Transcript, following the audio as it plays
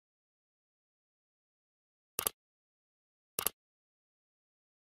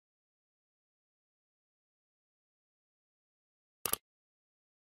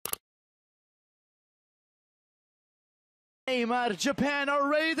Neymar, Japan are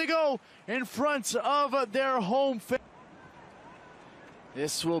ready to go in front of their home fan.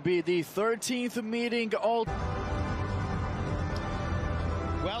 This will be the 13th meeting all.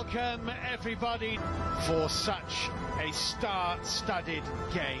 Welcome everybody for such a star-studded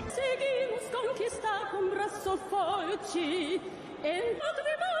game. Seguimos conquistar con brazo forte en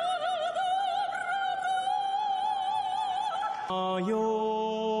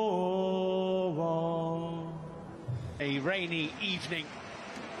A rainy evening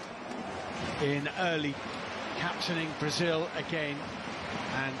in early captaining Brazil again,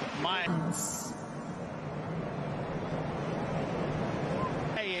 and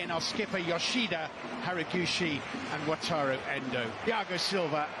in our skipper Yoshida, Haraguchi and Wataru Endo, Thiago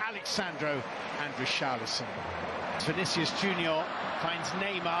Silva, Alexandro and Richarlison. Vinicius Junior finds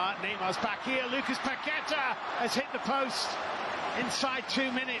Neymar. Neymar's back here. Lucas Paqueta has hit the post inside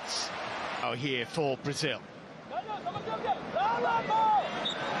 2 minutes. Oh, here for Brazil.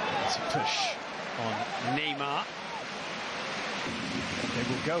 It's a push on Neymar. They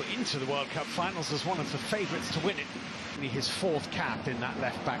will go into the World Cup finals as one of the favourites to win it. His 4th cap in that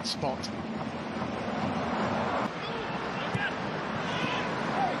left-back spot.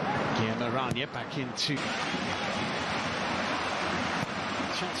 Guilherme back into...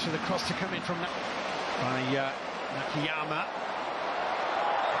 Chance for the cross to come in from by Nakayama.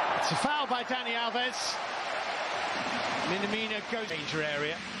 It's a foul by Dani Alves. Minamino goes danger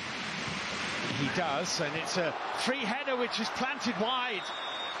area. He does, and it's a free header which is planted wide.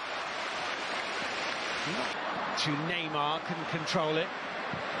 To Neymar, couldn't control it.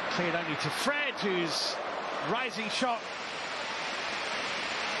 Cleared only to Fred, whose rising shot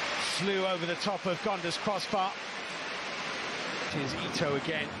flew over the top of Gonda's crossbar. Here's Ito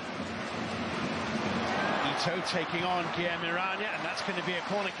again. Ito taking on Guilherme, and that's going to be a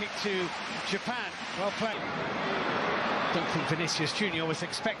corner kick to Japan. Well played. Don't think Vinicius Junior was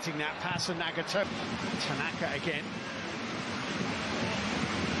expecting that pass of Nagato. Tanaka again.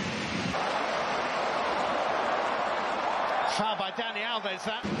 Foul by Dani Alves,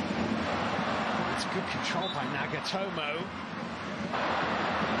 that. It's good control by Nagatomo.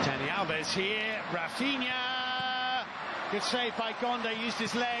 Dani Alves here. Rafinha. Good save by Gonda, used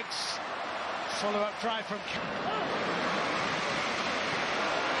his legs. Follow-up try from...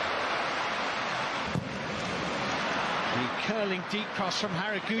 The curling deep cross from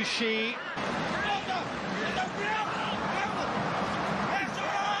Haraguchi.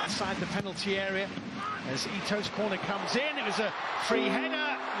 Inside the penalty area as Ito's corner comes in. It was a free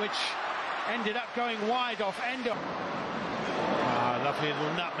header which ended up going wide off Endo. Lovely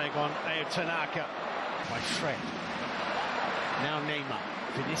little nutmeg on Ayo Tanaka by Fred. Now Neymar.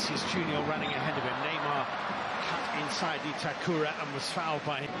 Vinicius Junior running ahead of him. Neymar cut inside Itakura and was fouled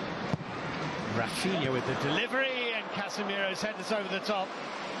by Rafinha with the delivery, and Casemiro's head is over the top.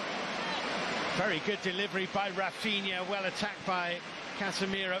 Very good delivery by Rafinha, well attacked by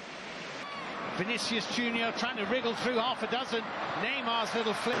Casemiro. Vinicius Junior trying to wriggle through half a dozen. Neymar's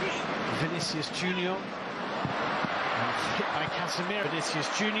little flip. Vinicius Junior hit by Casemiro. Vinicius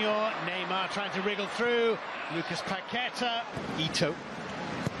Junior, Neymar trying to wriggle through. Lucas Paqueta, Ito.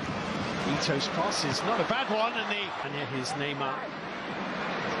 Ito's cross is not a bad one, and here's Neymar.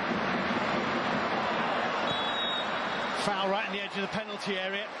 Foul right in the edge of the penalty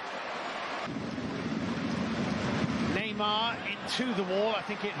area. Neymar into the wall. I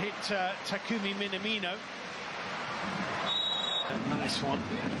think it hit Takumi Minamino. A nice one.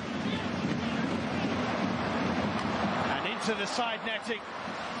 And into the side netting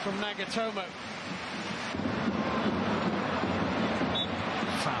from Nagatomo.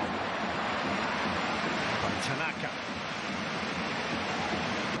 Foul by Tanaka.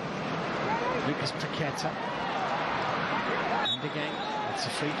 Lucas Paqueta. And again, it's a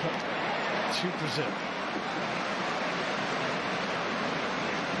free kick to Brazil.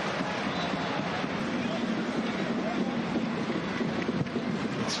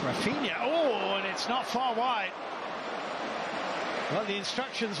 It's Rafinha. Oh, and it's not far wide. Well, the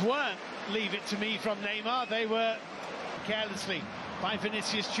instructions weren't leave it to me from Neymar. They were carelessly by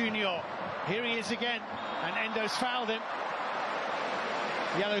Vinicius Junior. Here he is again, and Endo's fouled him.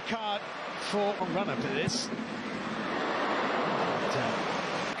 Yellow card for a run-up at this.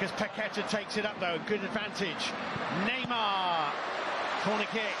 Because Paqueta takes it up though, good advantage. Neymar, corner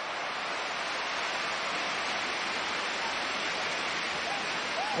kick.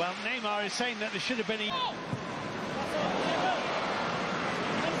 Well, Neymar is saying that there should have been a...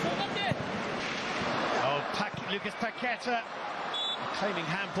 Oh, Lucas Paqueta claiming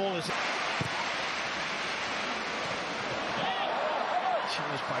handball as...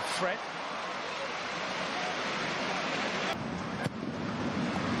 Challenged by Fred.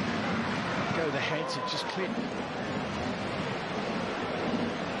 go the heads, it just cleared.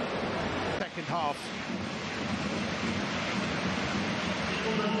 Second half.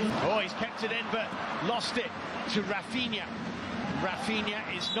 Oh, he's kept it in, but lost it to Rafinha. Rafinha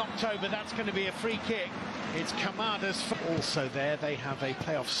is knocked over. That's going to be a free kick. It's Kamada's. Also there, they have a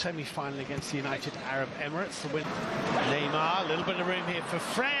playoff semi-final against the United Arab Emirates. The win. Neymar, a little bit of room here for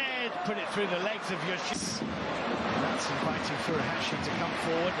Fred. Put it through the legs of Yoshi. That's inviting Furuhashi to come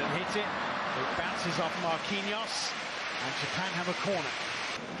forward and hit it. It bounces off Marquinhos, and Japan have a corner.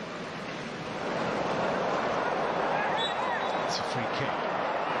 It's a free kick.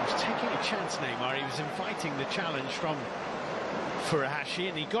 He was taking a chance, Neymar. He was inviting the challenge from Furuhashi,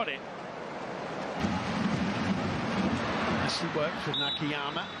 and he got it. Nicely worked with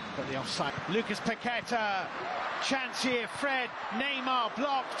Nakayama, but the offside. Lucas Paqueta, chance here. Fred, Neymar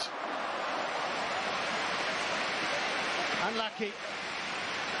blocked. Unlucky.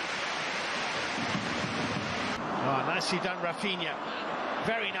 Oh, nicely done, Rafinha.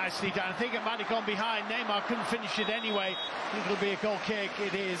 Very nicely done. I think it might have gone behind. Neymar couldn't finish it anyway. I think it'll be a goal kick.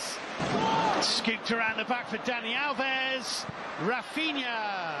 It is. Scooped around the back for Dani Alves.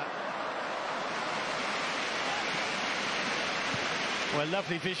 Rafinha. Well,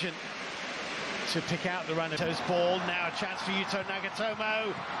 lovely vision to pick out the runner. Ball. Now a chance for Yuto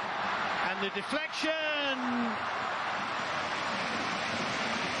Nagatomo. And the deflection.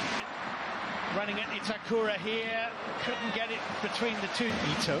 Running at Itakura here, couldn't get it between the two.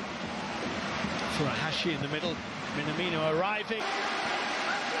 Ito, Furuhashi in the middle, Minamino arriving.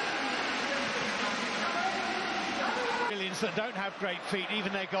 Millions that don't have great feet,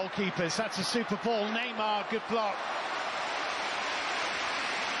 even their goalkeepers. That's a super ball. Neymar, good block.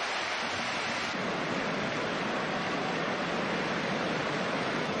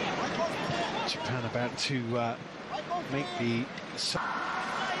 Japan about to make the...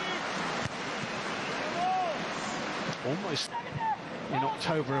 Almost in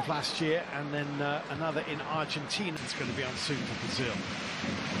October of last year, and then another in Argentina. It's going to be on soon for Brazil.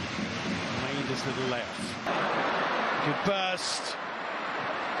 Maeda's little layoff. Good burst.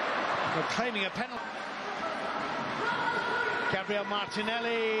 They're claiming a penalty. Gabriel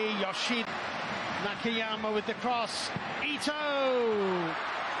Martinelli, Yoshida, Nakayama with the cross. Ito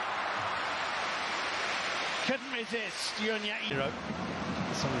couldn't resist. Yunya Ito.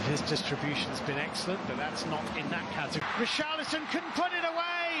 Some of his distribution's been excellent, but that's not in that category. Richarlison couldn't put it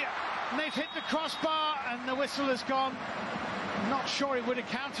away, and they've hit the crossbar, and the whistle has gone. Not sure he would have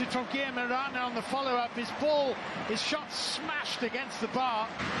counted from Guillermo Rana on the follow-up. His ball, his shot smashed against the bar.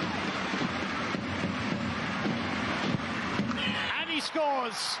 And he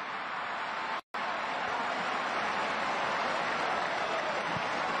scores.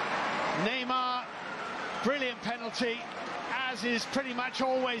 Neymar, brilliant penalty, as is pretty much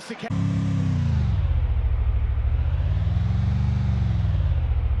always the case.